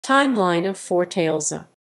Timeline of Fortaleza.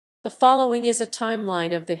 The following is a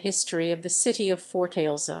timeline of the history of the city of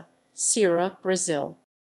Fortaleza, Ceará, Brazil.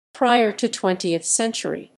 Prior to 20th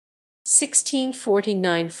century.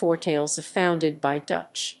 1649 Fortaleza founded by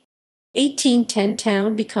Dutch. 1810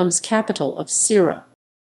 town becomes capital of Ceará.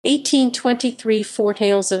 1823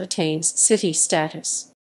 Fortaleza attains city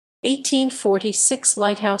status. 1846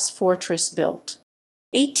 lighthouse fortress built.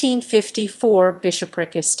 1854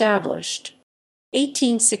 bishopric established.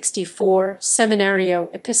 1864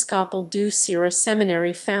 Seminario Episcopal do Ceará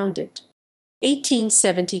Seminary founded.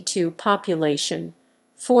 1872 population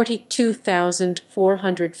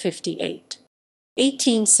 42,458.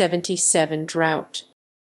 1877 drought.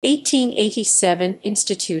 1887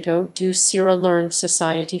 Instituto do Ceará Learned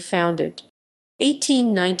Society founded.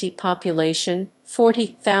 1890 population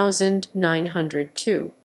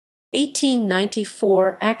 40,902.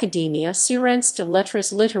 1894 Academia Cearense de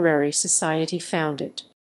Letras Literary Society founded.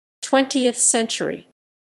 20th century.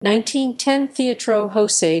 1910 Teatro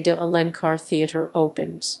José de Alencar Theatre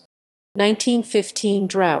opens. 1915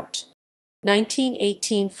 drought.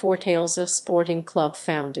 1918 Fortaleza Sporting Club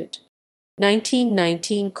founded.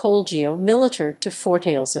 1919 Colégio Militar de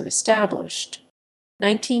Fortaleza established.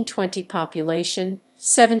 1920 population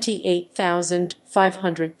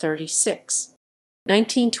 78,536.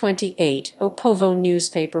 1928 O Povo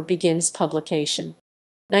newspaper begins publication.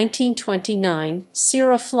 1929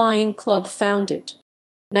 Ceará Flying Club founded.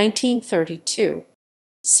 1932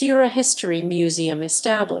 Ceará History Museum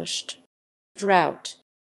established. Drought.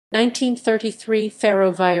 1933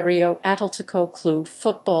 Ferroviário Atlético Clube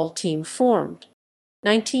football team formed.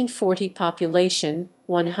 1940 population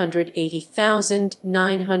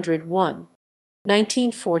 180,901.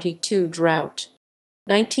 1942 drought.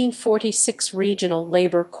 1946 Regional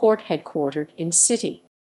Labor Court headquartered in city.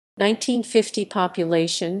 1950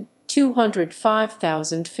 population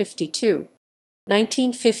 205,052.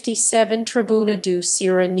 1957 Tribuna do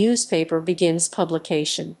Ceará newspaper begins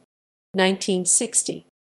publication. 1960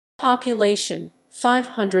 population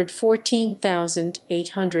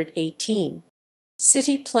 514,818.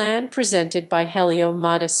 City plan presented by Helio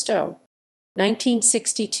Modesto.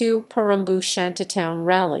 1962 Parambu Shantytown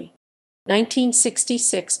rally.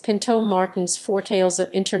 1966 Pinto Martins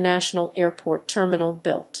Fortaleza International Airport Terminal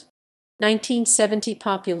built. 1970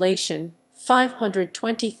 population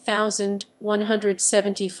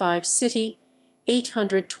 520,175. City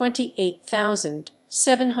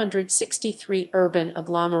 828,763. Urban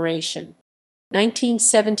agglomeration.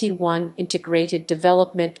 1971 Integrated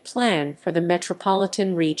Development Plan for the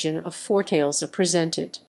Metropolitan Region of Fortaleza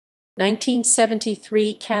presented.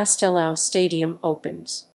 1973 Castelão Stadium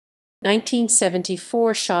opens.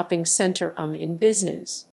 1974 Shopping Center in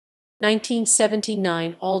business.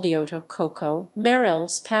 1979 Aldeota Coco,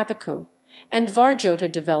 Meirelles Papicu, and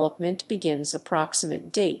Varjota development begins.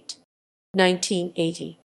 Approximate date.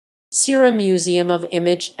 1980 Ceará Museum of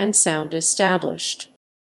Image and Sound established.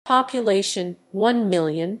 Population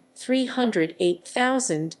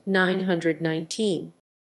 1,308,919.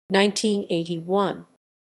 1981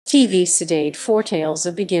 TV Cidade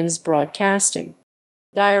Fortaleza begins broadcasting.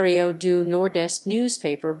 Diário do Nordeste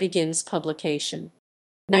newspaper begins publication.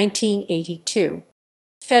 1982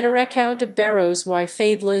 Federação de Bairros y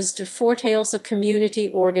Favelas de Fortaleza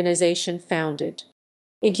community organization founded.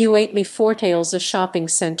 Iguatemi Fortaleza shopping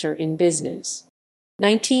center in business.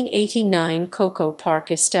 1989 Coco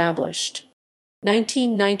Park established.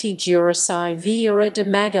 1990 Jurasai Vieira de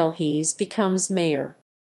Magalhães becomes mayor.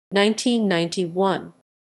 1991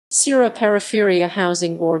 Ceará Periferia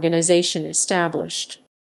Housing Organization established.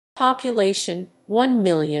 Population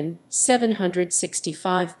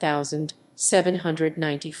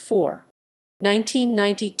 1,765,794.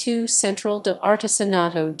 1992 Central de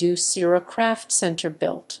Artesanato do Ceará Craft Center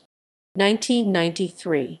built.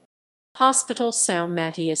 1993 Hospital São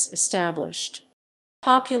Matias established.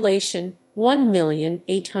 Population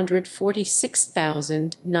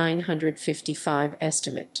 1,846,955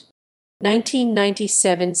 estimate.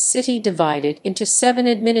 1997 City divided into 7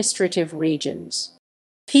 administrative regions.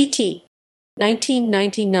 PT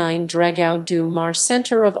 1999 Dragão do Mar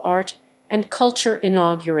Center of Art and Culture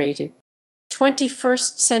inaugurated.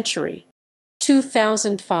 21st century.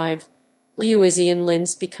 2005 Luizian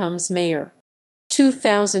Lins becomes mayor.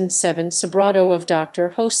 2007 Sobrado of Dr.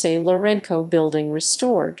 Jose Lourenço building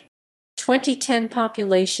restored. 2010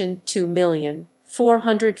 population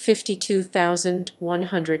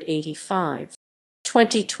 2,452,185.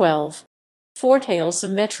 2012 Fortaleza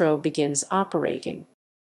Metro begins operating.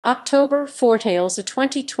 October Fortaleza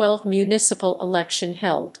 2012 municipal election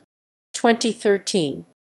held. 2013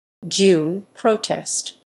 June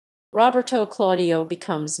protest. Roberto Claudio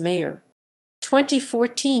becomes mayor.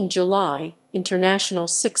 2014 July, International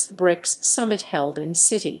 6th BRICS Summit held in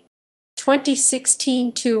city.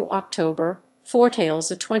 2016 to October,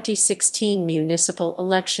 Fortaleza 2016 municipal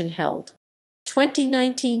election held.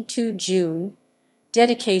 2019 to June,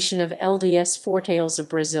 dedication of LDS Fortaleza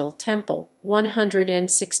Brazil Temple,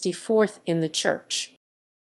 164th in the church.